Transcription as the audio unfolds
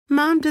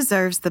Mom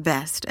deserves the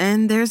best,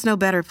 and there's no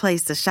better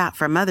place to shop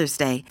for Mother's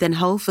Day than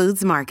Whole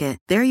Foods Market.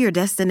 They're your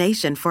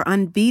destination for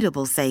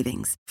unbeatable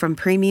savings, from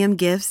premium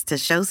gifts to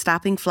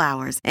show-stopping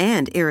flowers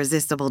and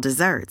irresistible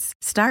desserts.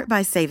 Start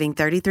by saving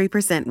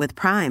 33% with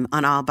Prime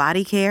on all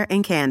body care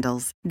and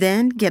candles.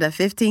 Then get a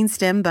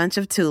 15-stem bunch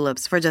of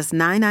tulips for just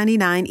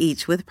 $9.99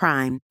 each with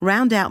Prime.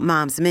 Round out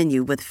Mom's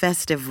menu with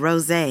festive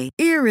rosé,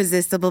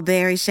 irresistible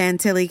berry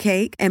chantilly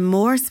cake, and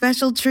more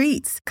special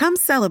treats. Come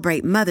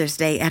celebrate Mother's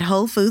Day at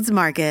Whole Foods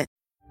Market.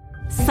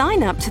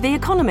 Sign up to The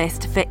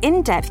Economist for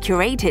in-depth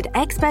curated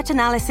expert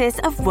analysis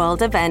of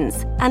world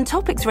events and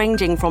topics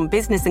ranging from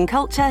business and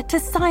culture to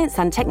science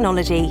and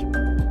technology.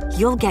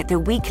 You'll get the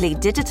weekly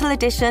digital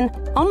edition,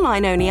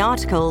 online-only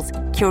articles,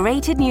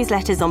 curated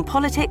newsletters on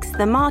politics,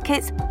 the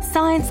markets,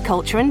 science,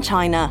 culture and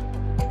China,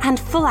 and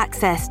full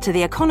access to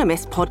The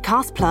Economist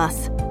Podcast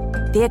Plus.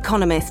 The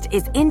Economist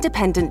is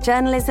independent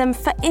journalism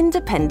for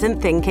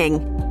independent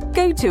thinking.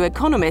 Go to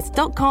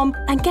economist.com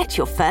and get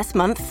your first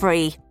month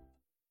free.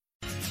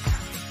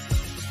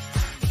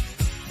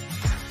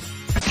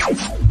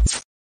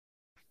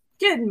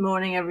 Good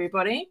morning,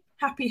 everybody.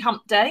 Happy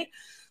Hump Day.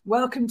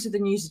 Welcome to the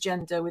News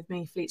Agenda with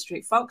me, Fleet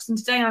Street Fox. And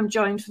today I'm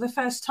joined for the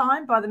first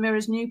time by the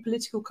Mirror's new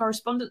political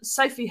correspondent,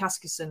 Sophie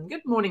Huskisson.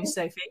 Good morning,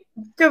 Sophie.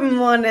 Good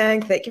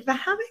morning. Thank you for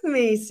having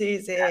me,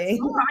 Susie.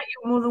 That's all right.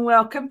 You're more than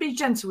welcome. Be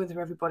gentle with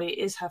her, everybody. It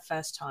is her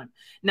first time.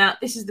 Now,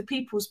 this is the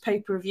People's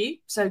Pay-Per-View.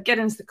 So get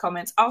into the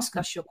comments. Ask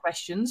us your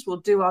questions. We'll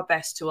do our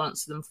best to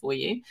answer them for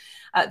you.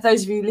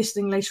 Those of you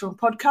listening later on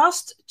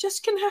podcast,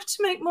 just going to have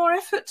to make more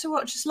effort to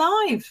watch us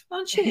live,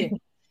 aren't you?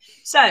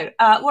 So,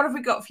 what have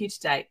we got for you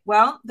today?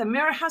 Well, the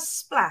Mirror has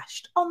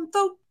splashed on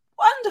the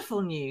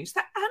wonderful news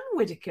that Anne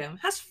Widdecombe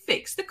has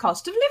fixed the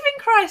cost of living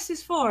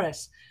crisis for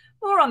us.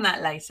 More on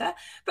that later.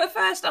 But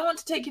first, I want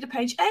to take you to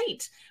page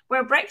 8,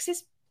 where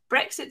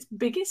Brexit's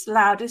biggest,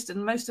 loudest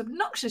and most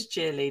obnoxious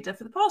cheerleader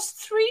for the past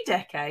 3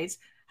 decades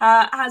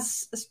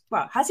has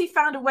he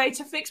found a way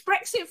to fix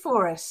Brexit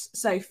for us,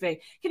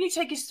 Sophie? Can you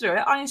take us through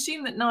it? I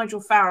assume that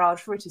Nigel Farage,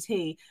 for it is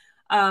he,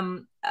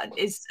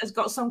 has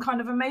got some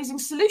kind of amazing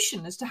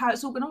solution as to how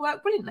it's all going to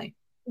work brilliantly.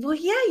 Well,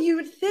 yeah, you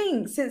would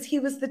think, since he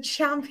was the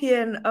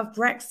champion of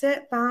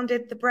Brexit,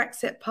 founded the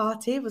Brexit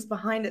Party, was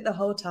behind it the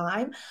whole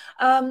time.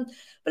 But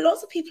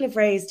lots of people have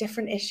raised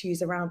different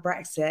issues around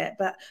Brexit,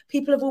 but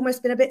people have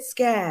almost been a bit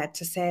scared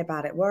to say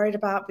about it, worried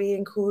about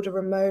being called a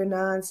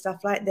Ramona and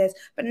stuff like this.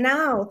 But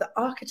now the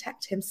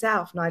architect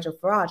himself, Nigel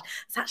Farage,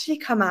 has actually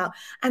come out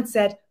and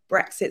said,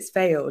 Brexit's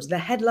failed. The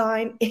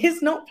headline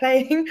is not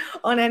playing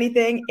on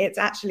anything. It's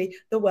actually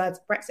the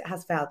words Brexit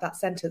has failed. That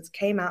sentence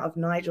came out of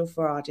Nigel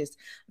Farage's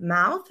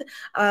mouth.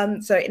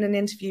 So in an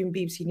interview in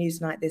BBC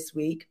Newsnight this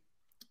week,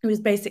 he was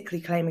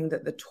basically claiming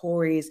that the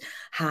Tories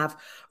have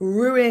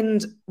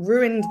ruined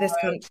this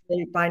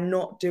country by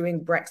not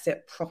doing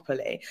Brexit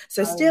properly.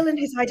 So still in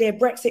his idea,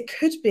 Brexit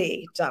could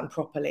be done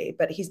properly,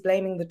 but he's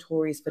blaming the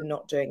Tories for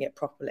not doing it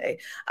properly.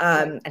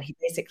 And he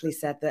basically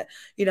said that,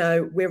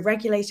 we're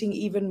regulating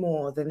even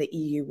more than the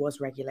EU was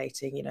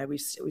regulating.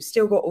 We've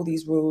still got all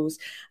these rules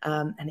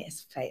and it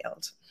has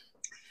failed.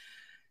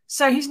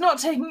 So he's not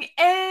taking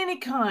any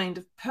kind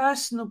of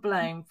personal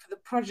blame for the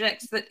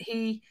projects that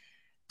he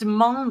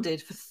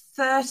demanded for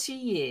 30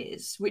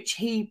 years, which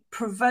he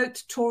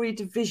provoked Tory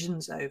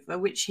divisions over,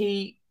 which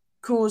he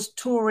caused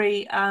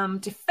Tory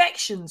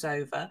defections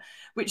over,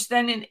 which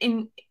then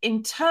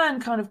in turn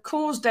kind of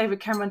caused David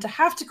Cameron to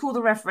have to call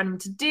the referendum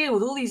to deal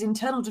with all these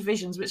internal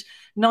divisions, which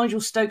Nigel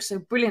stoked so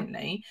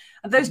brilliantly,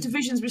 and those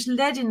divisions which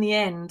led in the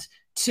end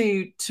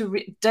to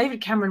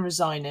David Cameron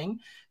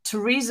resigning,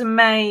 Theresa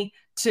May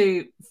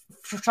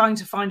trying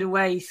to find a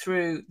way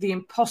through the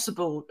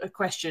impossible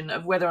question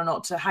of whether or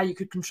not how you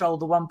could control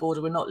the one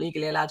border we're not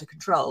legally allowed to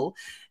control.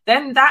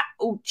 Then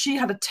she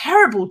had a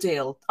terrible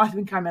deal, I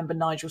think I remember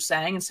Nigel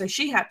saying, and so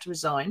she had to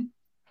resign.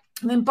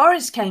 And then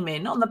Boris came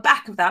in on the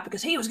back of that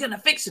because he was going to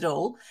fix it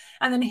all.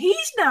 And then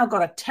he's now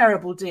got a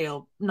terrible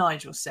deal,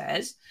 Nigel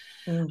says.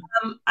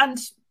 And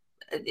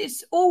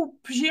it's all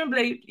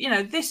presumably,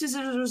 this is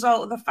as a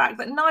result of the fact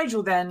that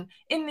Nigel then,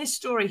 in this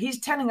story, he's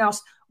telling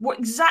us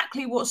what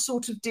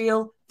sort of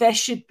deal there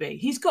should be.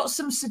 He's got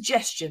some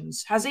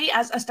suggestions, has he,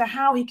 as to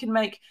how he can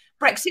make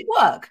Brexit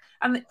work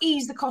and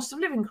ease the cost of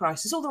living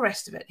crisis, all the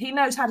rest of it. He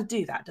knows how to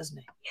do that, doesn't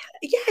he?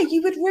 Yeah,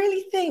 you would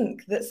really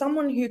think that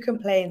someone who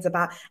complains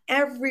about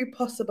every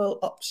possible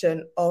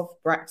option of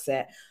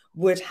Brexit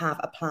would have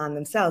a plan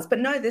themselves. But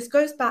no, this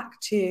goes back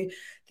to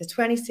the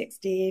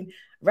 2016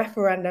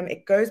 referendum.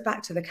 It goes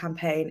back to the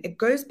campaign. It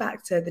goes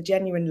back to the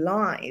genuine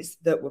lies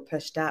that were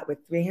pushed out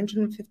with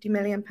 £350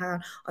 million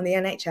on the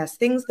NHS,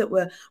 things that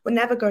were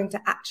never going to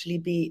actually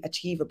be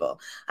achievable.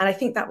 And I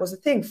think that was the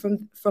thing.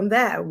 From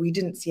there, we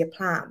didn't see a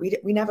plan.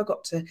 We never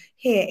got to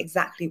hear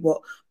exactly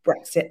what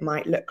Brexit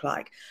might look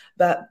like.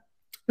 But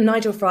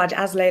Nigel Farage,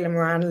 as Layla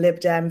Moran, Lib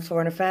Dem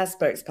Foreign Affairs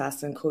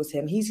spokesperson, calls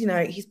him, he's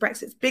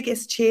Brexit's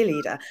biggest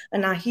cheerleader,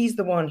 and now he's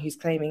the one who's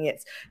claiming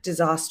it's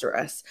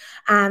disastrous.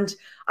 And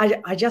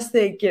I just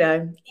think,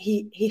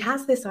 he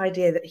has this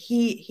idea that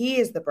he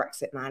is the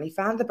Brexit man. He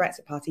found the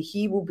Brexit Party.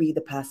 He will be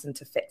the person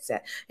to fix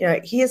it.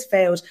 He has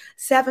failed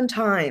 7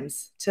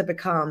 times to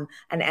become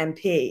an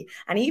MP,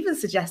 and he even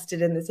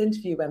suggested in this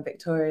interview when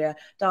Victoria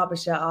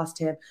Derbyshire asked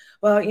him,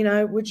 well,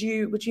 would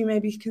you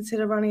maybe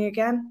consider running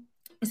again?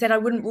 He said, I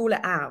wouldn't rule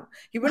it out.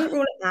 He wouldn't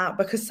rule it out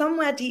because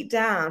somewhere deep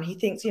down, he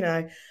thinks,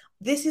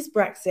 this is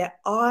Brexit.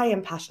 I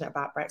am passionate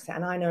about Brexit,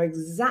 and I know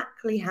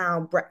exactly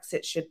how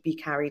Brexit should be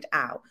carried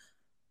out.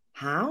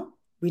 How?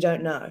 We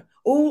don't know.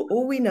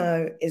 All we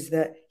know is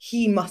that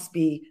he must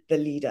be the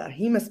leader.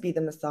 He must be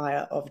the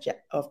messiah of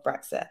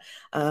Brexit,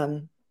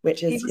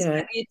 which is,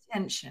 the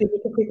attention.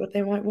 What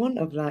they might want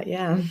of that,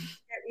 yeah. Get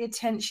the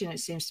attention,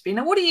 it seems to be.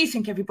 Now, what do you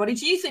think, everybody?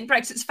 Do you think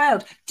Brexit's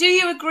failed? Do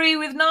you agree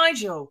with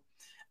Nigel?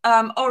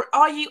 Or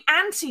are you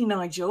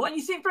anti-Nigel and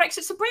you think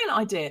Brexit's a brilliant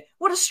idea?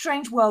 What a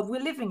strange world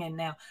we're living in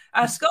now.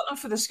 Scotland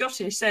for the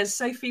Scottish says,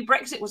 Sophie,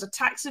 Brexit was a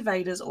tax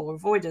evaders or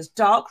avoiders,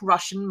 dark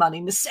Russian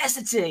money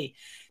necessity.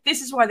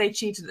 This is why they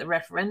cheated at the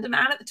referendum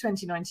and at the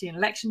 2019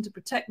 election to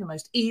protect the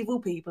most evil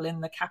people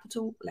in the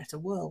capital letter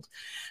world.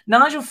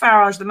 Nigel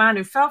Farage, the man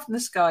who fell from the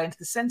sky into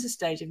the centre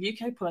stage of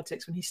UK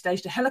politics when he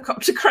staged a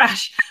helicopter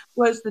crash,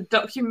 was the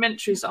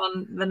documentaries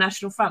on the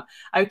National Front.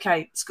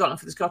 Okay, Scotland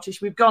for the Scottish.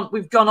 We've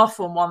gone off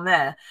on one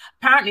there.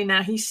 Apparently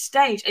now he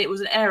staged, it was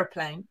an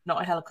aeroplane,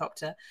 not a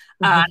helicopter,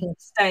 and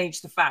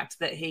staged the fact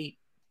that he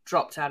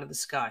dropped out of the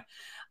sky.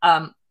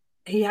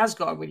 He has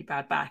got a really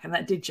bad back, and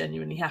that did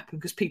genuinely happen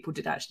because people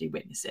did actually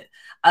witness it.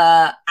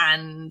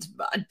 And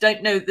I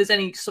don't know if there's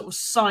any sort of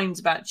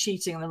signs about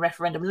cheating on the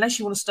referendum, unless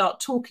you want to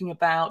start talking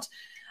about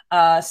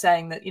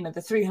saying that,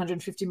 the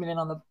 350 million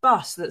on the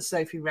bus that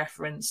Sophie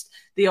referenced,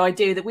 the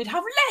idea that we'd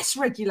have less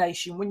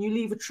regulation when you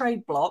leave a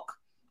trade bloc,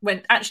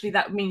 when actually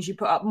that means you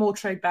put up more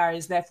trade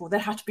barriers, therefore there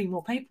had to be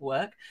more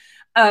paperwork.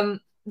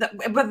 Whether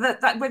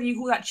you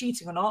call that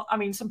cheating or not, I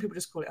mean, some people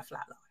just call it a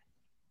flat lie.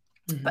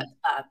 Mm-hmm. But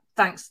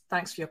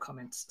thanks for your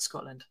comments,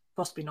 Scotland.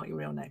 Possibly not your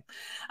real name.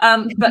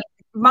 But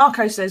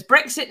Marco says,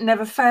 Brexit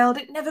never failed.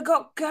 It never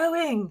got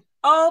going.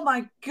 Oh,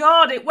 my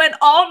God. It went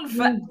on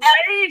for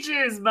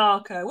ages,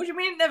 Marco. What do you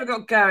mean it never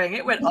got going?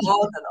 It went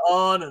on and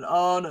on and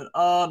on and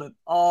on and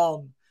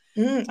on.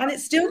 And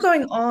it's still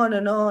going on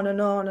and on and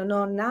on and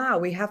on now.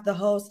 We have the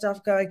whole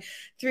stuff going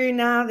through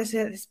now.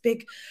 This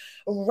big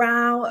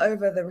row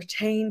over the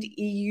retained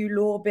EU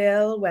law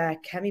bill where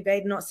Kemi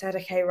Badenoch said,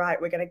 okay, right,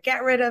 we're going to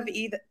get rid of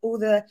all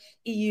the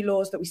EU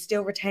laws that we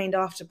still retained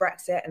after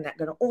Brexit, and they're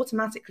going to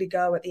automatically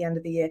go at the end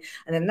of the year.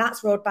 And then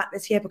that's rolled back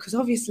this year because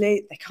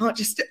obviously they can't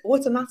just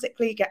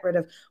automatically get rid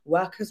of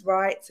workers'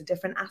 rights and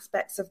different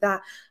aspects of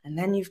that. And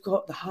then you've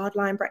got the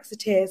hardline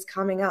Brexiteers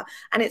coming up.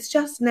 And it's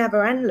just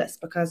never endless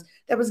because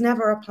there was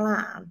never a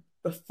plan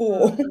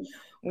before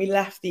we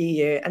left the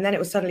EU. And then it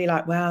was suddenly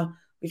like, well,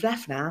 we've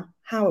left now.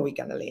 How are we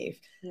going to leave?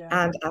 Yeah.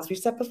 And as we've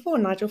said before,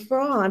 Nigel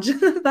Farage,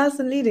 the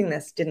person leading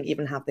this, didn't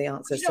even have the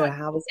answers. So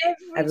how was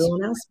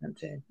everyone else meant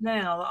to?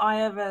 Now that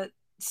I ever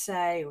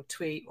say or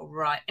tweet or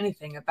write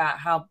anything about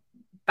how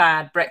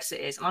bad Brexit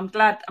is, and I'm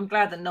glad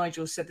that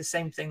Nigel said the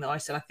same thing that I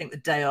said, I think the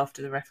day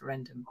after the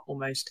referendum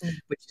almost,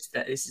 which is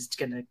that this is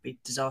going to be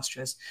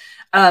disastrous.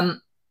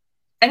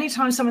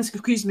 Anytime someone's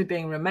accused me of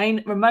being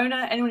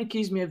Ramona, anyone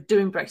accused me of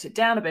doing Brexit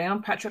down or being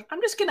unpatriotic,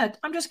 I'm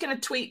just gonna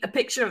tweet a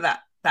picture of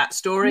that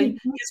story.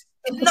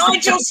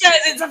 Nigel says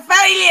it's a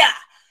failure.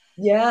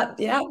 Yeah.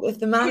 If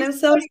the man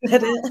himself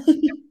said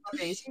it.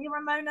 Is he a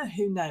Ramona?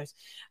 Who knows?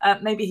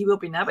 Maybe he will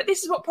be now. But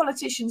this is what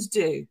politicians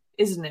do,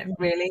 isn't it?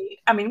 Really?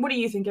 I mean, what do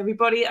you think,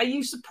 everybody? Are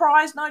you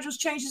surprised Nigel's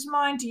changed his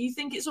mind? Do you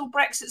think it's all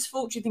Brexit's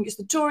fault? Do you think it's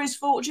the Tories'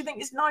 fault? Do you think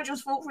it's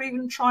Nigel's fault for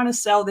even trying to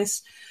sell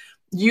this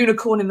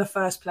unicorn in the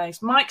first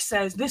place? Mike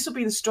says this will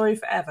be the story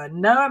forever.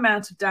 No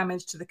amount of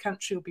damage to the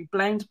country will be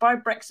blamed by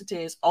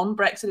Brexiteers on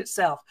Brexit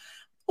itself.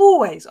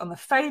 Always on the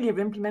failure of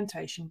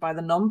implementation by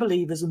the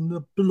non-believers and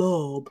the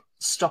blob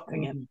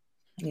stopping it.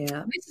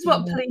 Yeah, this is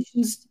what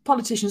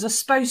politicians are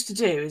supposed to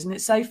do, isn't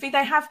it, Sophie?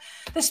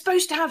 They're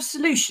supposed to have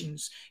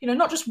solutions.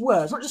 Not just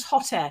words, not just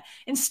hot air.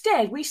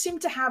 Instead, we seem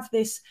to have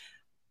this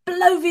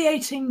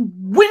bloviating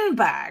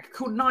windbag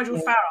called Nigel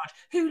Farage,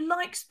 who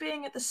likes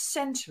being at the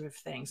centre of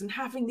things and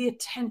having the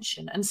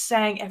attention and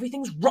saying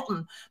everything's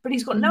rotten, but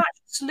he's got no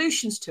actual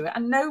solutions to it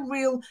and no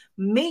real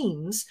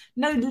means,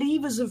 no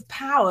levers of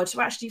power to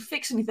actually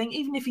fix anything,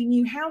 even if he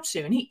knew how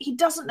to. And he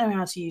doesn't know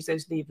how to use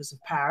those levers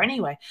of power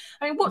anyway.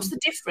 I mean, what's the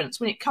difference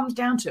when it comes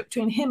down to it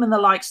between him and the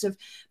likes of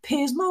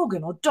Piers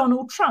Morgan or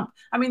Donald Trump?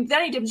 I mean, the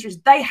only difference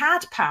is they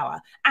had power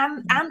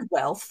and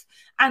wealth,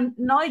 and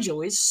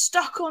Nigel is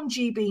stuck on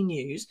GB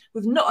News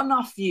with not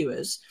enough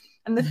viewers.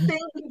 And the thing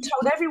he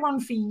told everyone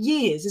for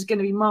years is going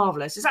to be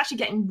marvellous is actually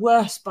getting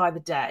worse by the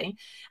day.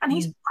 And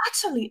he's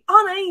utterly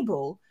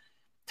unable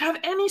to have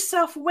any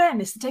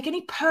self-awareness, to take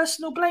any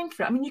personal blame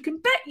for it. I mean, you can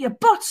bet your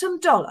bottom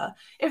dollar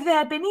if there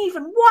had been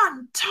even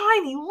one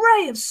tiny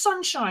ray of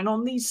sunshine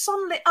on these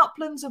sunlit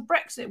uplands of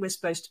Brexit we're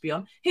supposed to be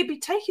on, he'd be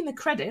taking the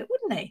credit,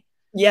 wouldn't he?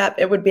 Yeah,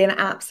 it would be an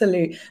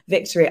absolute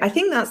victory. I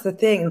think that's the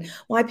thing,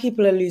 why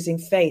people are losing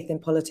faith in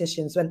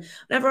politicians.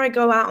 Whenever I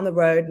go out on the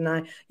road and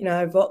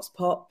I, vox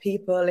pop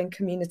people in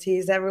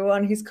communities,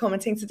 everyone who's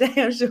commenting today,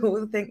 I'm sure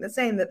will think the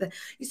same, that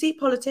you see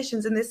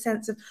politicians in this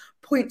sense of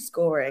point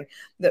scoring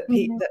that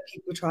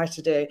people try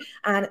to do.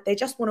 And they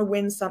just want to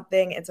win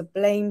something. It's a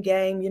blame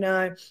game,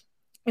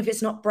 If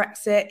it's not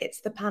Brexit, it's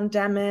the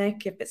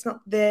pandemic. If it's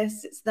not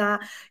this, it's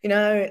that.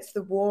 It's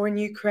the war in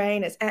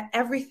Ukraine. It's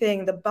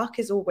everything. The buck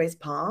is always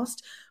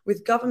passed,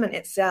 with government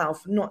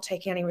itself not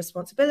taking any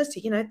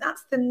responsibility.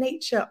 That's the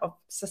nature of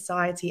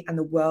society and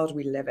the world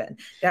we live in.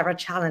 There are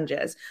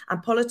challenges,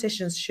 and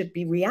politicians should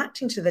be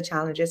reacting to the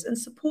challenges and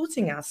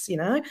supporting us.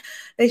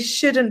 They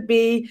shouldn't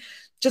be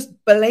just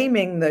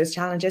blaming those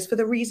challenges for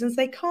the reasons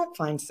they can't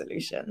find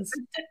solutions.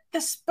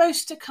 They're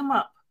supposed to come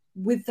up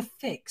with the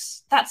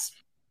fix. That's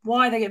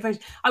why they get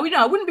voted. I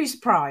wouldn't be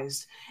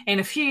surprised in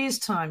a few years'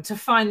 time to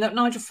find that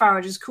Nigel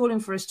Farage is calling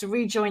for us to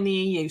rejoin the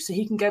EU so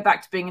he can go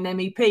back to being an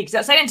MEP, because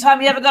that's the only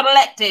time he ever got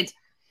elected.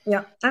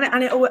 Yeah,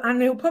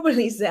 and he'll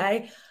probably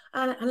say,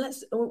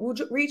 we'll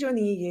rejoin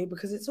the EU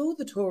because it's all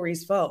the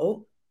Tories'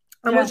 fault.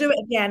 And we'll do it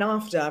again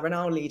after, and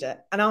I'll lead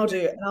it, and I'll do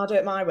it, and I'll do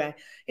it my way.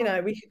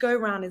 We could go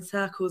around in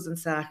circles and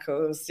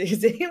circles,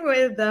 Susie,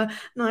 with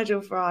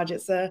Nigel Farage.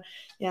 It's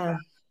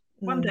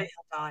one day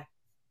he'll die.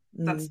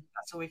 That's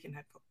all we can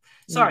hope for.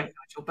 Sorry,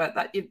 Nigel, but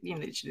that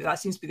literally that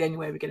seems to be the only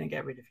way we're going to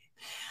get rid of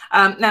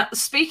you. Now,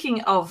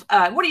 speaking of,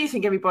 what do you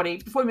think, everybody?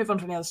 Before we move on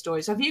to any other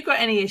stories, have you got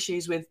any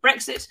issues with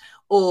Brexit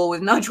or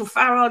with Nigel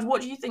Farage?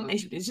 What do you think they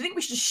should do? Do you think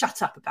we should just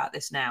shut up about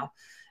this now?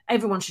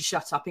 Everyone should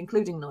shut up,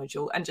 including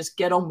Nigel, and just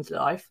get on with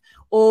life?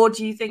 Or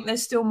do you think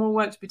there's still more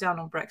work to be done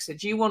on Brexit?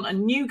 Do you want a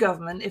new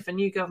government, if a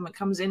new government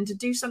comes in, to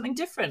do something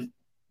different,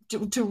 to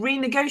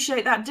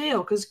renegotiate that deal?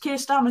 Because Keir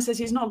Starmer says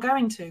he's not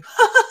going to.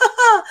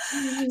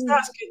 So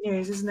that's good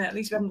news, isn't it? At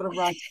least we haven't got to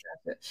write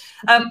about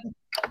it.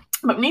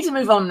 But we need to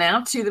move on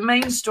now to the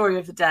main story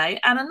of the day,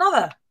 and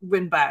another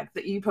windbag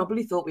that you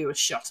probably thought we were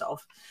shut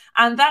of.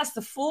 And that's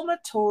the former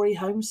Tory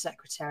Home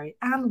Secretary,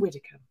 Anne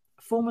Widdecombe,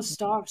 former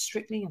star of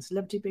Strictly and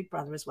Celebrity Big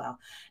Brother as well.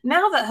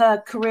 Now that her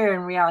career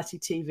in reality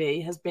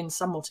TV has been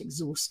somewhat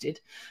exhausted,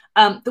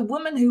 the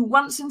woman who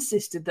once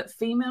insisted that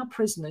female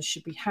prisoners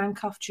should be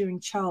handcuffed during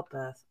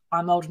childbirth —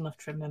 I'm old enough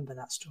to remember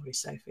that story,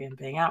 Sophie, and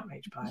being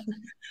outraged by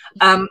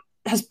it —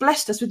 has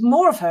blessed us with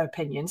more of her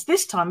opinions,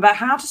 this time about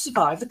how to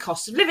survive the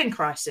cost of living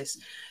crisis.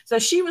 So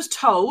she was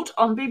told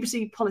on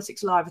BBC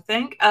Politics Live, I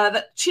think,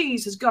 that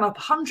cheese has gone up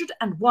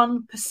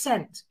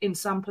 101% in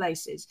some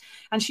places.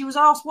 And she was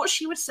asked what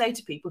she would say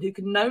to people who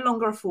can no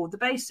longer afford the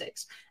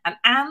basics. And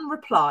Anne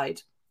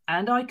replied,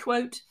 and I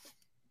quote,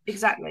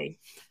 exactly,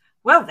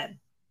 "Well then,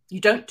 you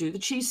don't do the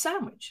cheese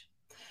sandwich."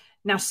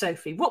 Now,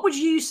 Sophie, what would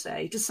you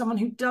say to someone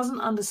who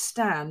doesn't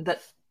understand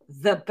that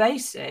the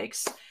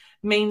basics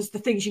means the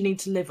things you need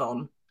to live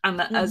on, and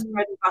that as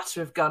bread and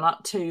butter have gone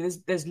up too,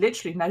 there's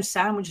literally no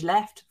sandwich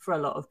left for a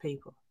lot of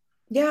people?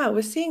 Yeah,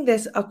 we're seeing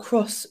this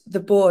across the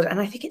board,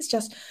 and I think it's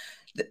just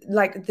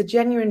like the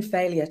genuine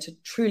failure to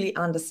truly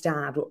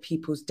understand what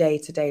people's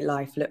day-to-day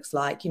life looks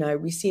like.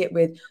 We see it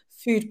with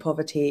food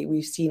poverty,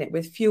 we've seen it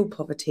with fuel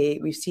poverty,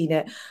 we've seen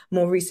it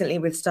more recently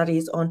with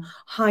studies on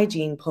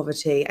hygiene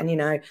poverty,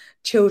 and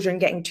children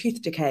getting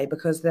tooth decay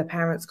because their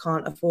parents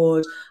can't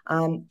afford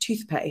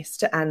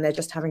toothpaste, and they're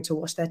just having to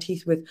wash their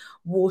teeth with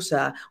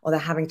water, or they're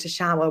having to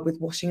shower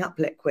with washing up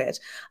liquid.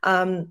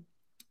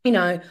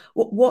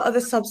 What are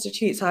the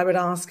substitutes, I would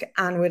ask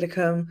Anne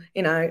Widdecombe,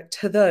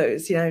 to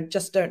those,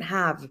 just don't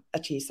have a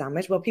cheese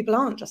sandwich. Well, people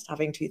aren't just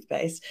having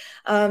toothpaste.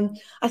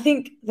 I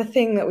think the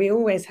thing that we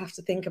always have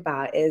to think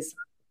about is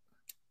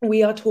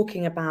we are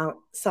talking about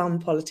some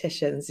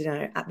politicians,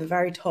 at the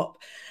very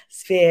top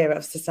sphere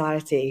of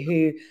society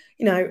who,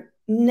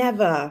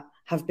 never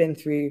have been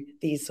through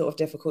these sort of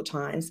difficult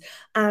times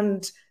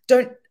and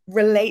don't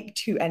relate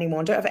to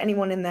anyone, don't have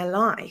anyone in their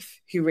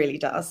life who really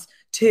does.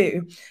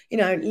 Too,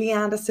 Lee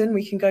Anderson,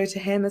 we can go to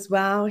him as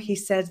well. He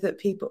said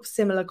that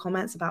similar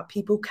comments about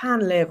people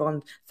can live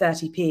on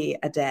 30p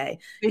a day.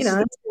 This is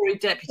the Tory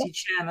deputy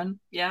chairman,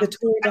 the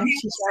Tory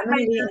deputy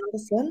chairman, Lee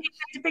Anderson. He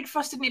made a big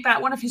fuss, didn't he,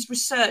 about one of his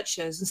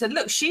researchers, and said,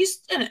 "Look,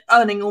 she's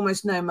earning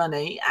almost no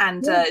money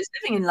and is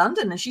living in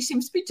London, and she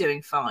seems to be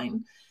doing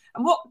fine."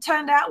 And what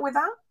turned out with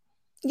that?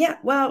 Yeah,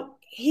 well,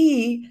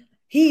 he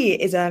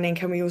is earning.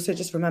 Can we also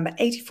just remember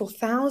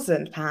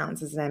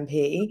 £84,000 as an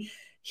MP?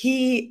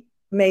 He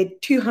made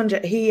he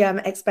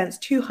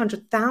expensed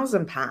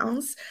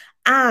 £200,000,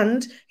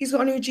 and he's got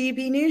a new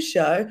GB News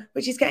show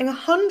which he's getting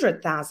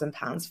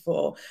 £100,000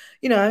 for.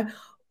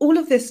 all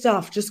of this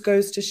stuff just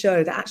goes to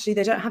show that actually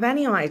they don't have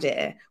any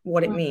idea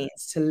what it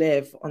means to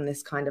live on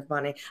this kind of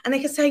money. And they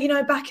can say, you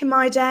know, back in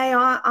my day,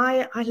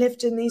 I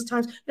lived in these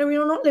times. No,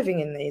 we're not living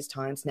in these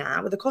times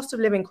now. With the cost of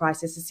living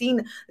crisis, has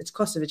seen the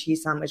cost of a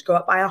cheese sandwich go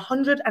up by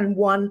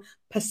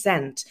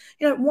 101%.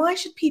 You know, why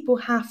should people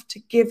have to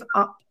give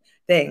up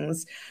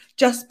things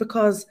just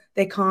because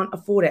they can't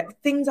afford it?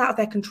 Things out of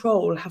their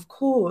control have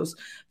caused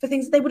for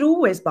things they would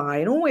always buy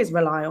and always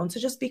rely on to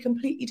just be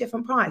completely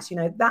different price. You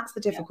know, that's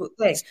the difficult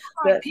thing.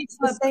 Right.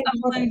 People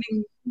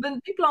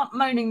aren't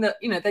moaning that,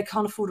 you know, they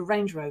can't afford a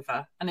Range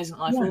Rover and isn't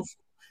life awful.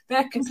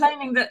 They're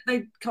complaining that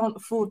they can't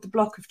afford the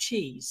block of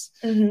cheese.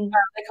 They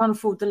can't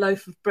afford the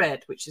loaf of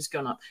bread, which has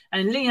gone up.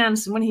 And Lee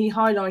Anderson, when he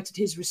highlighted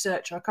his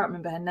researcher, I can't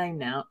remember her name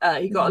now,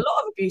 he got a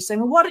lot of abuse saying,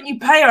 well, why don't you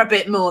pay her a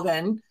bit more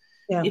then,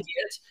 idiot?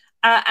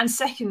 And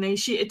secondly,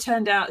 it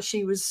turned out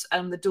she was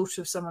the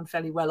daughter of someone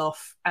fairly well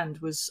off and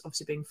was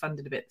obviously being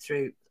funded a bit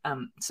through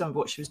some of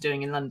what she was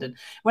doing in London.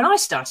 When I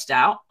started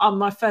out on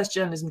my first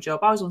journalism job,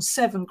 I was on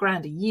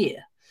 $7,000 a year.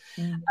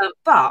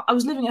 But I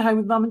was living at home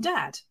with mum and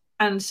dad.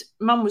 And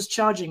mum was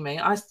charging me,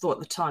 I thought at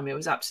the time it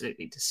was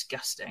absolutely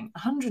disgusting,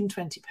 £120 a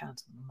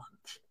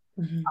month.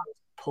 I was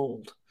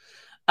appalled.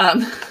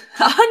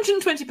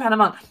 £120 a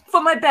month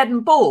for my bed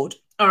and board,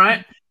 all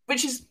right,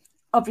 which is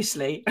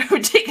obviously a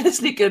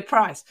ridiculously good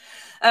price.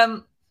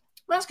 That's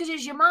because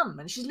she's your mum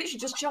and she's literally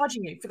just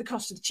charging you for the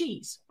cost of the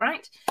cheese,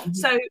 right?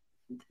 So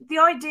the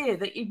idea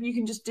that you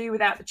can just do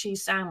without the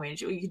cheese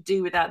sandwich or you could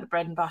do without the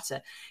bread and butter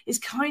is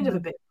kind of a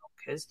bit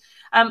bonkers.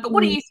 But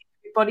what do you think,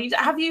 everybody?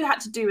 Have you had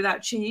to do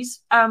without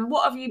cheese?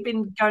 What have you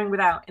been going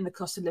without in the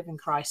cost of living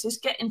crisis?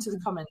 Get into the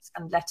comments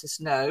and let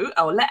us know,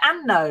 or let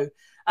Anne know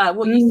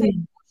what you think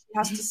she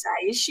has to say.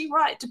 Is she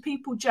right? Do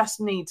people just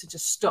need to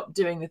just stop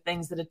doing the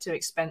things that are too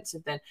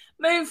expensive then?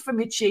 Move from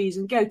your cheese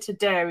and go to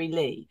Dairy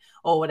Lee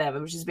or whatever,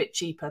 which is a bit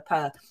cheaper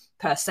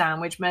per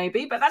sandwich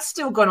maybe, but that's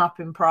still gone up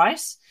in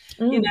price,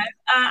 you know.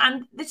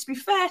 And let's be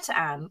fair to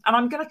Anne, and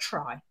I'm going to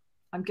try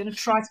to be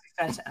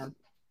fair to Anne.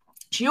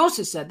 She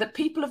also said that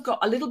people have got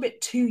a little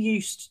bit too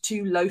used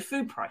to low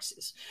food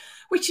prices,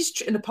 which is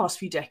true in the past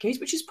few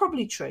decades, which is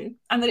probably true,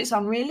 and that it's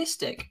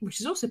unrealistic, which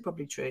is also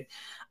probably true,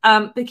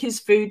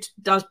 because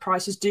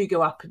prices do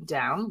go up and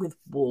down with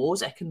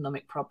wars,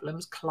 economic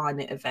problems,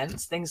 climate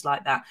events, things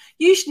like that.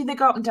 Usually they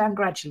go up and down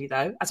gradually,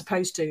 though, as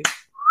opposed to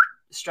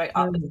straight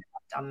up as they've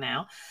done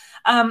now.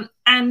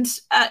 And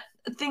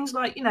things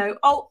like, you know,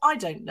 I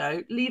don't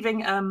know,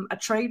 leaving a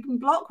trading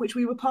block, which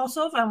we were part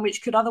of and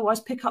which could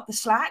otherwise pick up the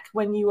slack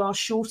when you are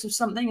short of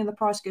something and the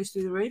price goes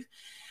through the roof.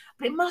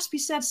 But it must be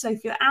said,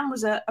 Sophie, that Anne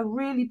was a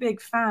really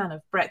big fan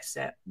of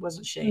Brexit,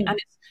 wasn't she? And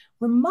it's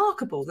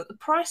remarkable that the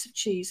price of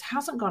cheese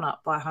hasn't gone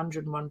up by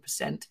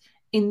 101%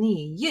 in the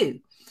EU,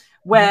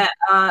 where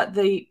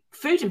the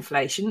food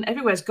inflation,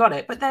 everywhere's got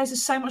it, but theirs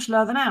is so much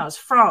lower than ours.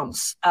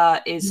 France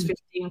is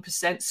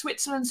 15%,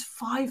 Switzerland's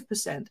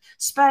 5%,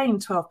 Spain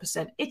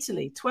 12%,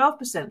 Italy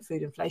 12%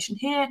 food inflation.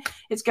 Here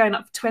it's going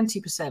up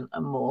 20%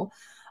 and more.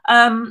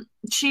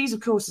 Cheese, of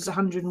course, is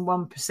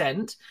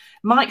 101%.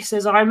 Mike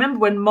says, I remember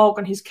when Mog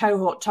and his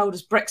cohort told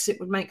us Brexit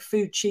would make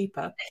food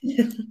cheaper.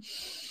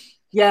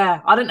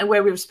 Yeah, I don't know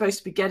where we were supposed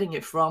to be getting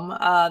it from.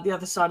 The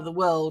other side of the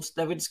world,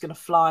 they were just going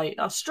to fly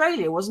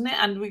Australia, wasn't it?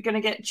 And we're going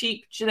to get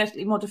cheap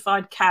genetically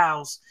modified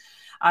cows,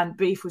 and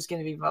beef was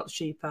going to be much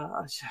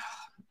cheaper.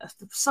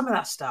 Some of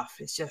that stuff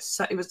is just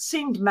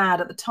seemed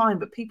mad at the time,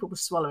 but people were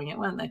swallowing it,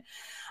 weren't they?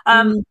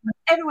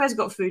 Everywhere's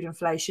got food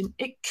inflation.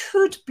 It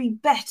could be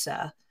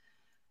better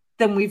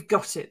than we've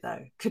got it,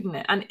 though, couldn't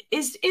it? And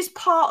is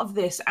part of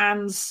this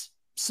Anne's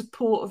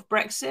support of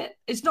Brexit?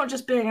 It's not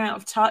just being out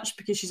of touch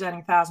because she's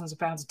earning thousands of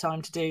pounds a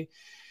time to do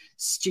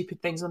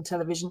stupid things on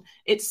television.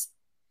 It's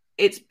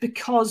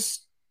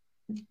because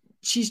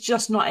she's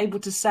just not able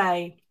to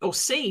say or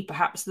see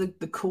perhaps the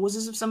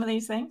causes of some of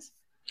these things.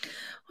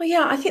 Well,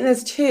 yeah, I think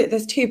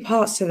there's two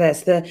parts to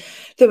this. The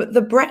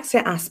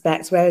Brexit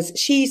aspect, whereas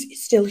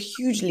she's still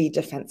hugely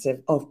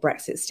defensive of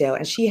Brexit still,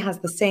 and she has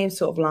the same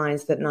sort of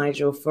lines that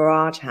Nigel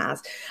Farage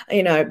has.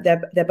 You know,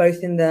 they're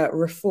both in the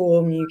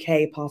Reform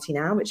UK Party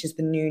now, which is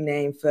the new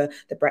name for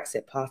the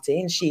Brexit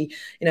Party. And she,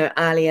 you know,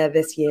 earlier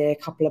this year, a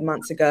couple of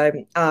months ago,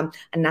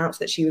 announced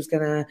that she was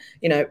going to,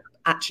 you know,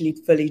 actually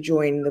fully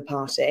join the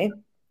party.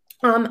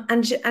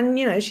 And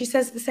you know, she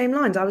says the same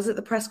lines. I was at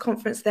the press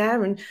conference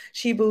there, and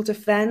she will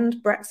defend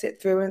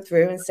Brexit through and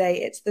through and say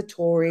it's the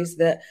Tories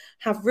that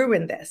have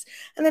ruined this.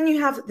 And then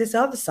you have this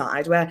other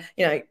side where,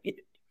 you know,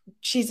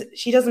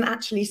 she doesn't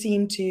actually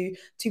seem to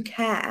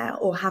care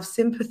or have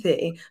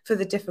sympathy for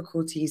the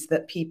difficulties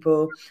that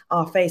people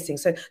are facing.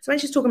 So when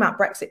she's talking about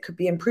Brexit could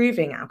be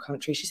improving our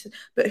country, she said,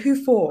 but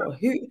who for?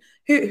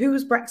 Who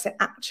was Brexit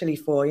actually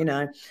for? You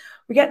know,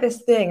 we get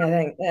this thing. I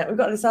think we've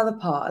got this other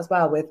part as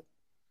well with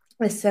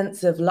this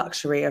sense of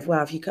luxury of,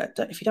 well, if you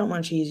don't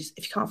want cheese,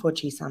 if you can't afford a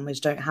cheese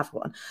sandwich, don't have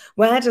one.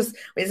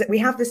 We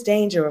have this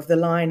danger of the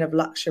line of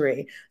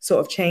luxury sort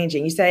of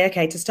changing. You say,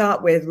 okay, to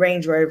start with,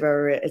 Range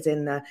Rover is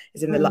in the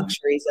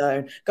luxury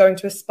zone. Going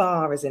to a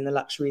spa is in the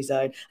luxury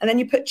zone, and then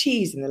you put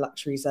cheese in the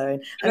luxury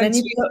zone, and then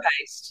you put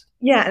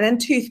Yeah, and then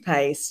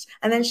toothpaste,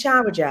 and then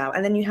shower gel,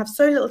 and then you have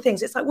so little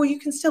things. It's like, well, you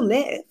can still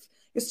live.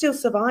 You're still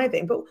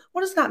surviving. But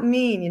what does that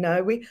mean?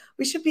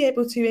 We should be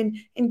able to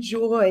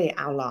enjoy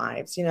our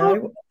lives,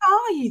 Well,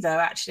 are you though,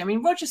 actually? I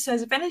mean, Roger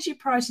says if energy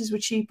prices were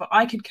cheaper,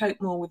 I could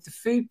cope more with the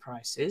food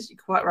prices. You're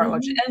quite right,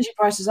 Roger. Energy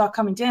prices are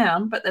coming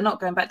down, but they're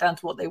not going back down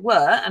to what they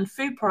were. And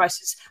food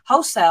prices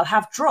wholesale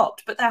have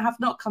dropped, but they have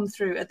not come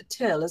through at the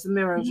till, as the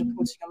Mirror was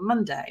reporting on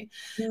Monday.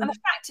 And the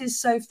fact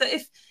is, so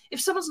that if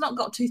someone's not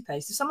got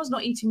toothpaste, if someone's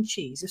not eating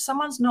cheese, if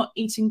someone's not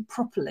eating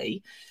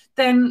properly,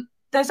 then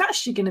there's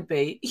actually going to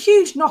be a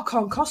huge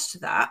knock-on cost to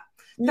that.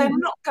 They're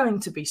not going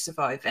to be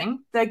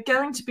surviving. They're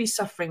going to be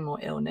suffering more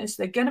illness.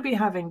 They're going to be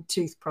having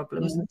tooth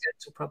problems and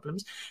dental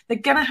problems. They're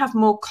going to have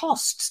more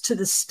costs to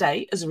the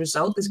state as a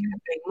result. There's going to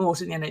be more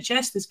to the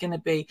NHS. There's going to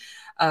be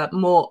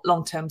more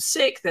long-term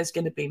sick. There's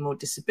going to be more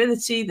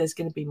disability. There's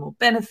going to be more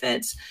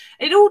benefits.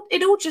 It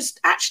all just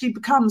actually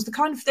becomes the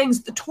kind of things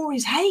that the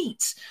Tories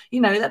hate,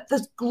 that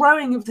the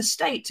growing of the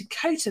state to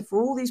cater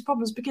for all these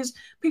problems because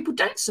people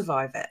don't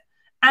survive it.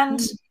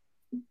 And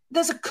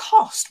there's a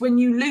cost when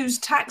you lose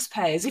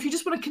taxpayers. If you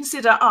just want to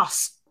consider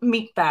us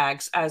meat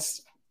bags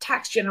as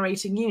tax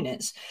generating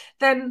units,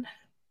 then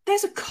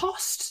there's a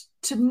cost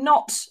to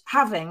not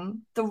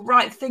having the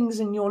right things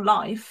in your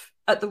life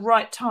at the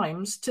right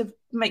times to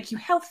make you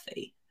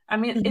healthy. I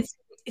mean,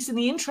 it's in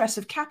the interest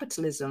of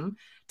capitalism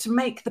to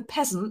make the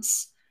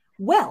peasants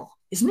well,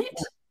 isn't it?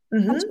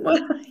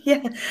 Well,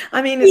 yeah,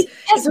 I mean,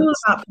 it's all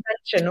about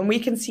prevention, and we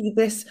can see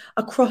this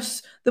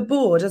across the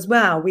board as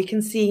well. We can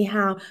see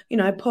how,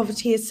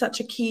 poverty is such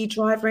a key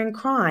driver in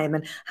crime,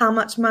 and how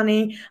much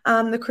money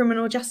the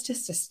criminal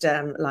justice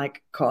system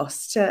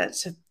costs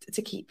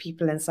to keep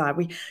people inside.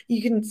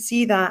 You can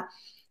see that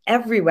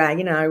everywhere.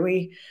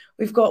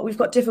 We've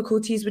got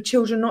difficulties with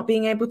children not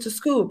being able to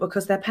school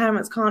because their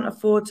parents can't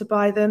afford to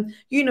buy them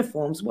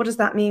uniforms. What does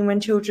that mean when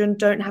children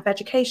don't have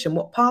education?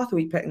 What path are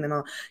we putting them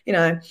on?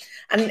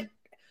 And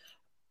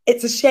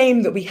it's a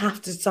shame that we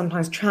have to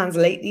sometimes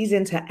translate these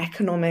into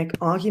economic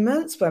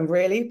arguments when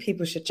really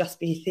people should just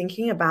be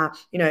thinking about,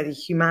 the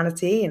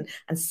humanity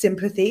and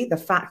sympathy, the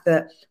fact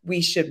that we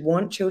should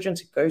want children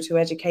to go to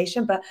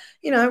education. But,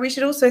 we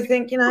should also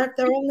think, they're on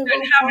the wrong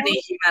don't have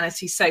any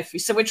humanity, Sophie.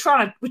 So we're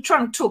trying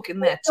to talk in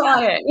their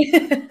tongue.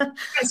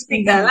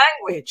 Speak their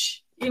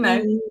language,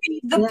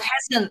 the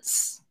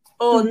peasants,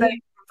 or they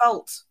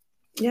revolt.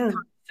 Yeah.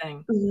 Kind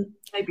of thing.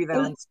 Maybe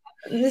they'll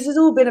this has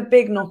all been a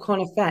big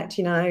knock-on effect.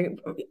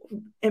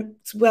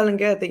 It's well and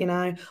good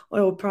that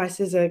oil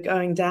prices are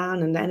going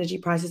down and the energy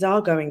prices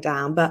are going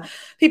down, but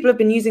people have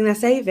been using their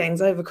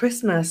savings over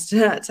Christmas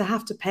to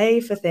have to pay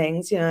for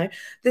things.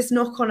 This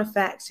knock-on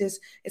effect is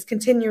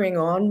continuing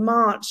on.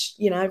 March,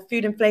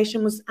 food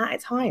inflation was at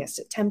its highest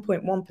at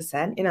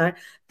 10.1%.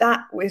 That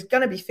we're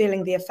going to be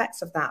feeling the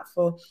effects of that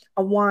for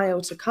a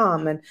while to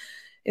come, and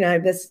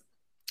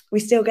we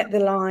still get the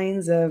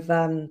lines of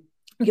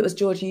I think it was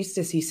George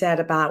Eustice who said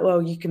about, well,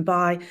 you can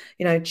buy,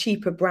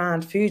 cheaper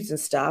brand foods and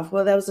stuff.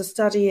 Well, there was a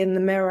study in the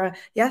Mirror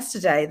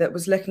yesterday that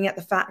was looking at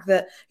the fact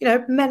that,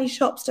 many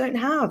shops don't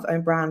have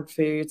own brand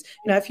foods.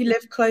 If you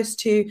live close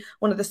to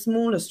one of the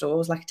smaller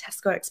stores like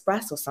Tesco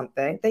Express or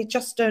something, they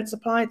just don't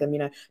supply them.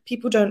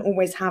 People don't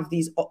always have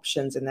these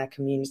options in their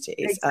communities.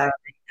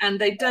 Exactly.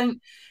 And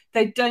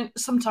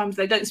sometimes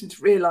they don't seem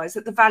to realise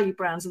that the value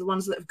brands are the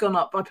ones that have gone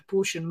up by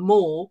proportion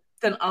more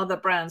than other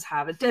brands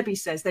have. And Debbie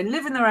says they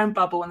live in their own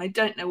bubble and they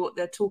don't know what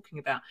they're talking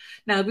about.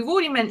 Now, we've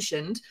already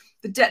mentioned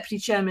the Deputy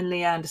Chairman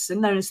Lee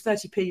Anderson, known as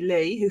 30p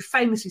Lee, who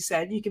famously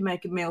said you can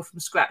make a meal from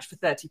scratch for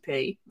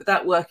 30p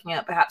without working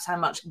out perhaps how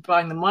much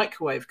buying the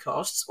microwave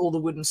costs, or the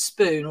wooden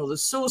spoon, or the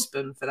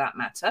saucepan for that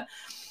matter.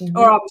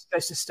 Or are we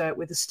supposed to stir it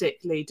with a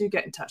stick? Lee, do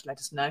get in touch, let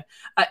us know.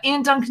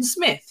 Ian Duncan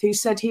Smith, who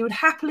said he would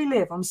happily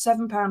live on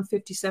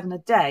 £7.57 a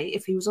day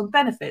if he was on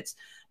benefits,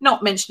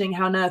 not mentioning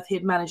how on earth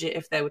he'd manage it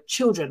if there were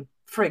children,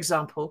 for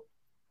example,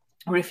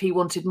 or if he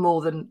wanted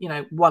more than,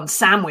 one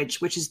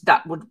sandwich,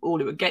 that would all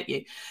it would get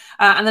you.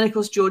 And then, of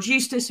course, George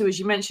Eustice, who, as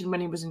you mentioned,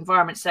 when he was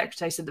Environment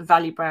Secretary, said that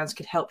value brands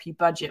could help you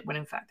budget when,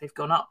 in fact, they've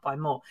gone up by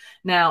more.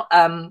 Now,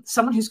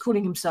 someone who's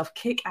calling himself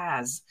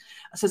Kick-Ass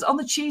says, on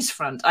the cheese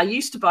front, I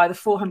used to buy the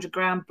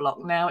 400-gram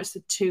block. Now it's the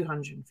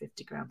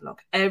 250-gram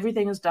block.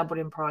 Everything has doubled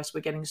in price.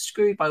 We're getting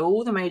screwed by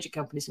all the major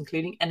companies,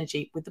 including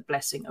energy, with the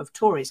blessing of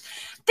Tories.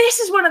 This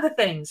is one of the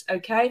things,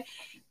 okay?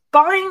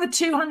 Buying the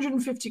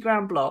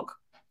 250-gram block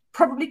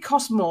probably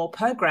costs more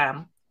per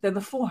gram than the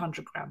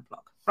 400-gram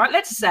block, right?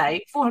 Let's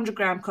say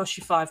 400-gram costs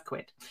you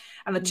 £5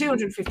 and the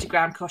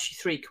 250-gram costs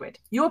you £3.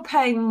 You're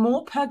paying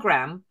more per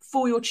gram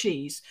for your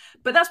cheese,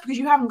 but that's because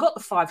you haven't got the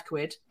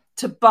 £5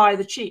 to buy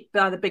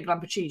the big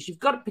lump of cheese. You've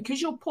got it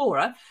because you're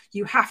poorer.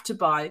 You have to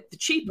buy the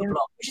cheaper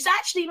block, which is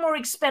actually more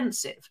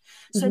expensive.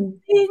 So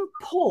being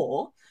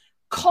poor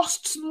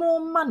costs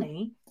more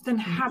money than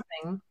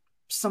having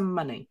some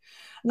money.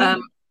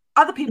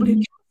 Other people who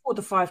can afford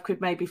the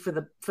 £5 maybe for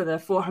the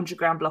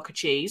 400-gram block of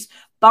cheese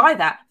buy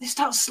that. They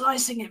start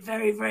slicing it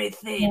very, very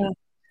thin,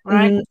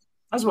 right?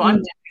 That's what I'm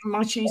doing.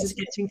 My cheese is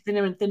getting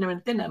thinner and thinner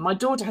and thinner. My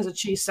daughter has a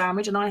cheese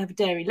sandwich and I have a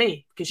Dairy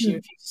Lee because she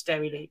refuses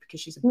Dairy Lee because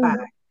she's a bag.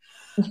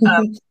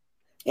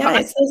 Yeah,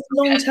 it's those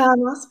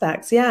long-term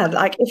aspects. Yeah,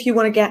 like if you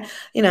want to get,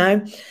 you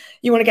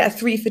want to get a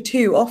 3 for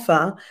 2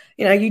 offer,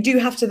 you do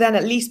have to then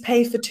at least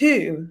pay for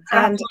 2.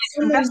 And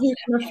someone who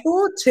can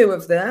afford 2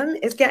 of them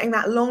is getting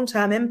that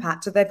long-term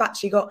impact. So they've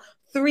actually got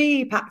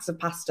 3 packs of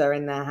pasta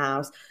in their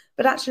house,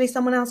 but actually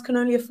someone else can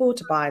only afford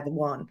to buy the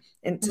one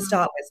to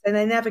start with. So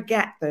they never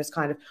get those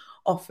kind of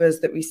offers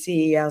that we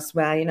see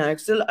elsewhere,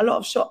 because a lot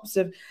of shops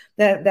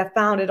they're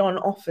founded on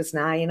offers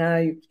now,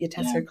 your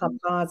Tesco Club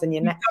cards and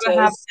your Nectars. You've got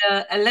to have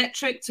the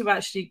electric to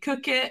actually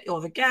cook it,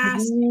 or the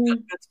gas.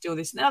 You've got to do all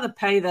this now, to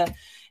pay the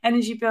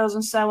energy bills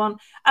and so on.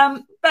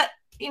 But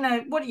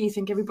what do you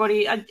think,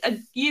 everybody? Are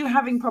you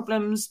having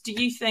problems? Do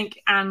you think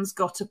Anne's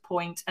got a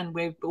point and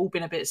we've all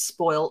been a bit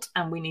spoilt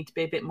and we need to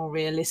be a bit more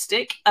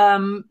realistic?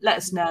 Let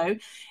us know.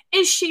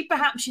 Is she,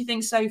 perhaps you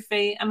think,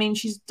 Sophie, I mean,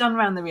 she's done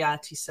around the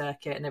reality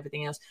circuit and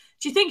everything else.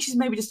 Do you think she's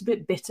maybe just a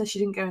bit bitter she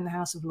didn't go in the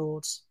House of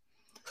Lords?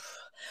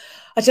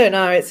 I don't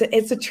know.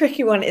 It's a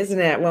tricky one, isn't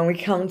it, when we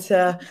come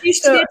to...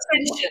 Used to the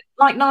attention,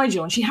 like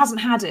Nigel, and she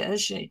hasn't had it,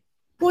 has she?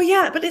 Well,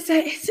 yeah, but it's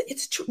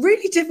a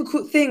really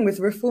difficult thing with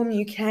Reform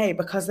UK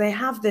because they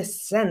have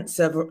this sense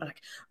of like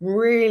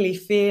really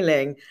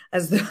feeling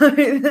as though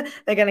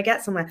they're going to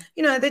get somewhere.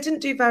 They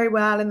didn't do very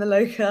well in the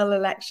local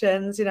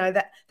elections.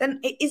 That then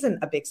it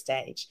isn't a big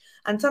stage,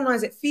 and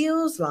sometimes it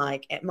feels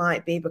like it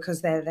might be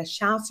because they're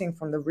shouting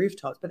from the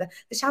rooftops, but they're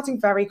shouting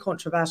very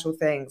controversial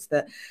things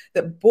that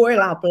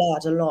boil our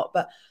blood a lot.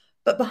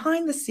 But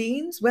behind the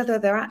scenes, whether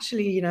they're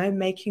actually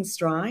making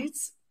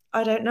strides,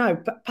 I don't know,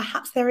 but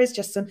perhaps there is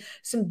just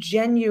some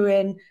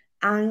genuine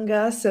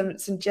anger, some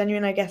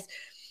genuine, I guess,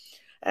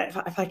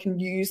 if I can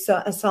use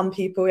some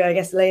people, I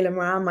guess Layla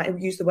Moran might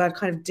use the word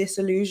kind of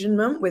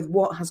disillusionment with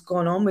what has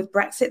gone on with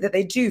Brexit, that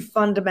they do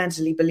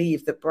fundamentally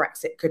believe that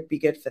Brexit could be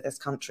good for this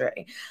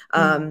country.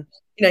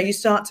 You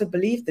start to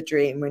believe the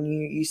dream when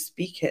you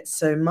speak it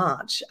so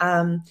much.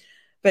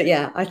 But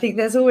yeah, I think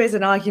there's always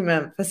an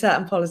argument for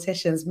certain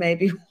politicians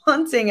maybe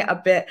wanting a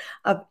bit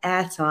of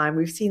airtime.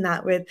 We've seen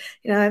that with,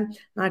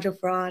 Nigel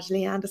Farage,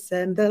 Lee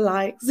Anderson, the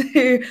likes,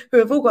 who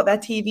have all got their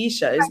TV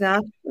shows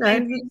now.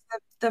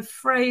 The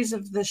phrase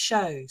of the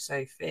show,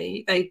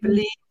 Sophie, they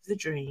believe the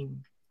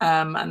dream,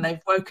 and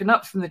they've woken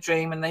up from the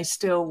dream and they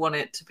still want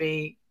it to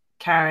be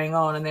carrying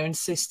on, and they're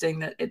insisting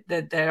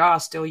that there are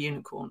still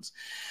unicorns.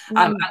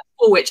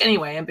 For which,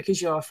 anyway, and because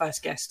you're our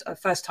first guest,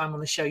 first time on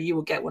the show, you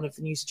will get one of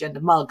the News Agenda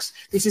mugs.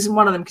 This isn't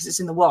one of them because it's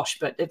in the wash,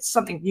 but it's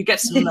something you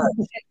get some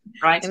merch,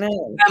 right?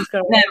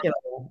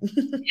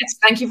 Yes,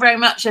 thank you very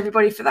much,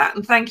 everybody, for that,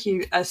 and thank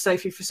you,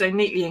 Sophie, for so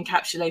neatly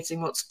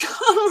encapsulating what's gone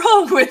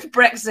wrong with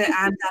Brexit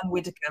and Anne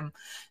Widdecombe.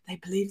 They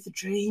believe the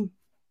dream.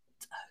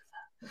 It's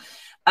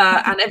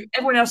over. And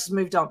everyone else has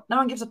moved on. No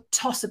one gives a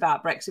toss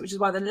about Brexit, which is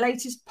why the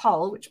latest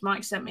poll, which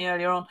Mike sent me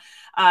earlier on,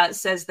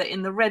 says that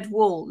in the red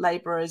wall,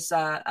 Labour is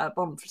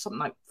on for something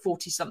like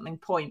 40-something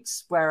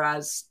points,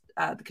 whereas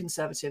the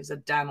Conservatives are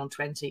down on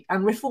 20.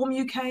 And Reform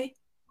UK?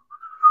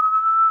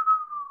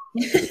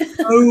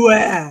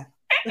 Nowhere.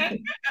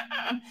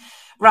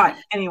 Right,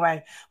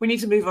 anyway, we need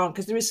to move on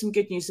because there is some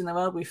good news in the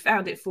world. We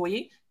found it for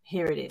you.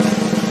 Here it is.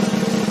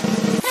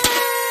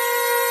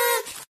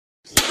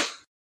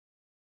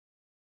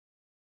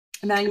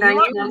 Now, you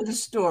know the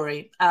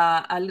story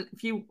a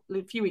few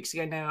weeks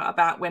ago now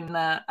about when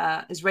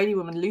Israeli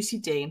woman Lucy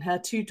D and her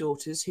 2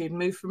 daughters, who had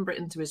moved from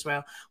Britain to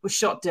Israel, were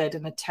shot dead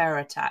in a terror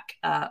attack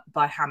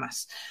by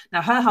Hamas.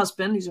 Now, her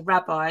husband, who's a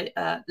rabbi,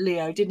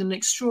 Leo, did an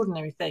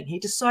extraordinary thing. He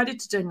decided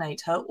to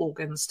donate her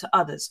organs to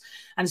others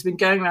and has been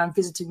going around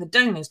visiting the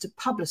donors to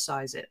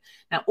publicize it.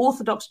 Now,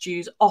 Orthodox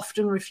Jews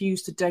often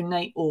refuse to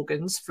donate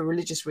organs for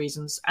religious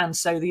reasons, and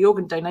so the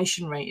organ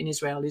donation rate in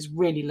Israel is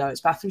really low. It's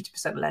about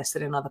 50% less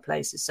than in other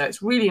places. So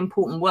it's really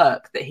important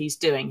work that he's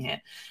doing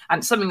here,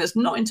 and something that's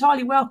not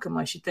entirely welcome,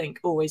 I should think,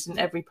 always in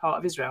every part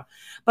of Israel.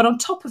 But on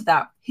top of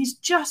that, he's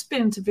just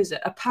been to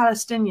visit a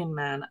Palestinian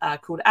man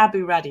called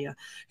Abu Radia,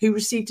 who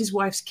received his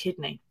wife's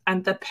kidney,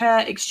 and the pair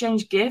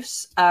exchanged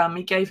gifts.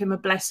 He gave him a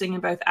blessing in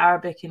both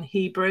Arabic and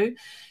Hebrew,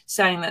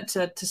 saying that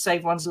to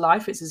save one's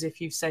life, it's as if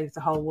you've saved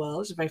the whole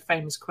world. It's a very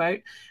famous quote.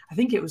 I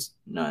think it's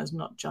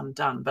not John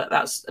Donne, but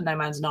that's No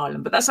Man's an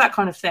Island. But that's that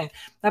kind of thing.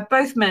 Now,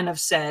 both men have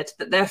said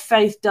that their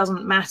faith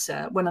doesn't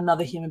matter when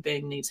another human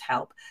being needs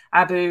help.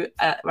 Abu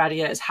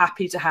Radia is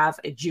happy to have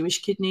a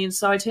Jewish kidney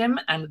inside him,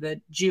 and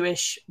the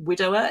Jewish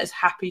widower is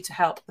happy to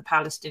help the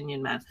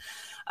Palestinian man.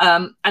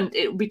 And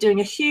it will be doing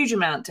a huge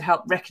amount to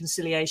help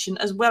reconciliation,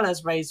 as well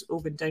as raise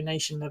organ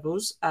donation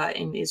levels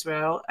in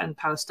Israel and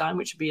Palestine,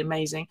 which would be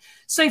amazing.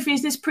 Sophie,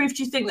 is this proof,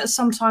 do you think, that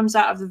sometimes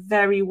out of the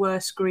very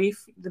worst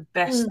grief, the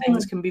best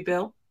things can be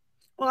built?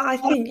 Well, I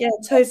think, yeah,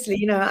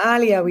 totally.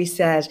 Earlier we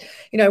said,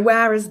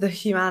 where is the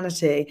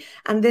humanity?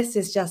 And this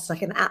is just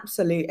like an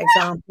absolute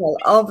example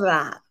of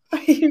that.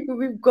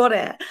 We've got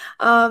it.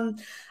 And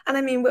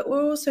I mean,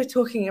 we're also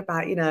talking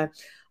about,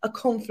 a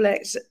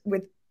conflict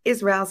with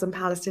Israel's and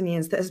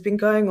Palestinians that has been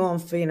going on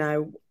for,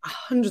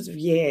 hundreds of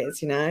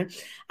years,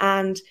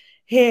 and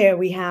here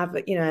we have,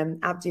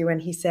 Abdi, when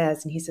he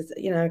says,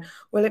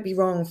 will it be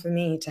wrong for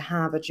me to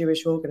have a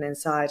Jewish organ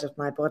inside of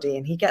my body?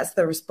 And he gets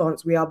the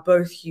response, we are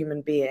both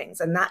human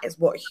beings. And that is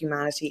what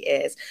humanity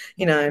is,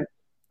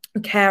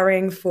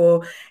 caring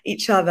for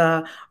each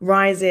other,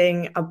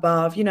 rising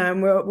above,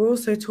 and we're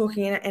also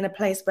talking in a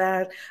place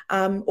where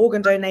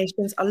organ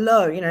donations are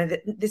low.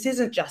 This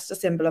isn't just a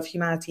symbol of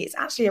humanity. It's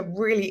actually a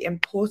really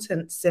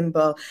important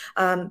symbol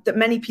that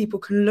many people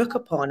can look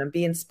upon and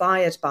be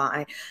inspired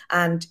by,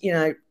 and,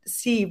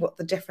 see what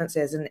the difference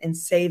is in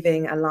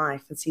saving a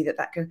life, and see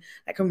that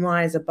can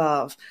rise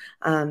above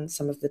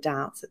some of the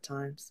doubts at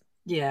times.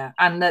 Yeah,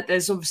 and that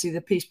there's obviously the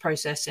peace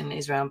process in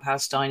Israel and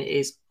Palestine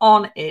is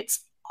on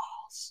its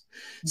arse.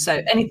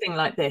 So anything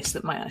like this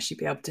that might actually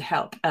be able to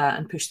help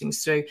and push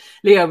things through.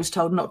 Leo was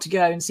told not to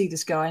go and see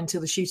this guy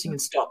until the shooting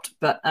had stopped,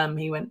 but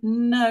he went,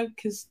 no,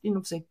 because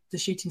obviously the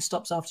shooting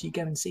stops after you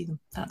go and see them.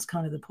 That's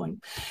kind of the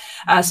point.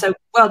 So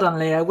well done,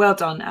 Leo. Well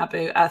done,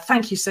 Abu.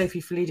 Thank you,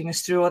 Sophie, for leading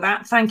us through all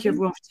that. Thank you,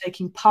 everyone, for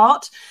taking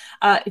part.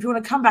 If you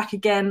want to come back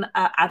again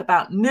at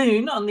about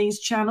noon on these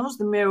channels,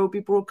 the Mirror will be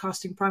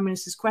broadcasting Prime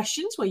Minister's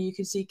Questions, where you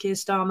can see Keir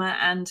Starmer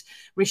and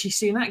Rishi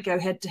Sunak go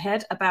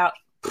head-to-head about,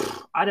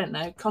 I don't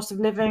know, cost of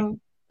living,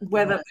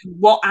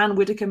 what Anne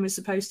Widdecombe is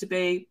supposed to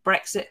be,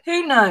 Brexit,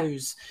 who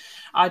knows?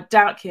 I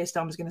doubt Keir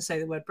Starmer's going to say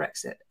the word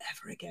Brexit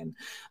ever again.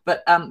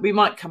 But we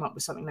might come up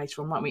with something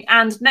later on, might we?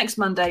 And next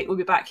Monday, we'll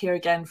be back here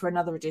again for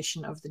another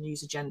edition of the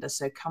News Agenda.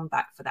 So come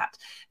back for that.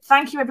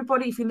 Thank you,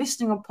 everybody. If you're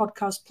listening on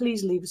podcast,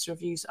 please leave us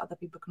reviews so other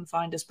people can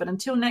find us. But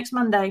until next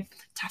Monday,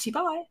 tatty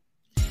bye.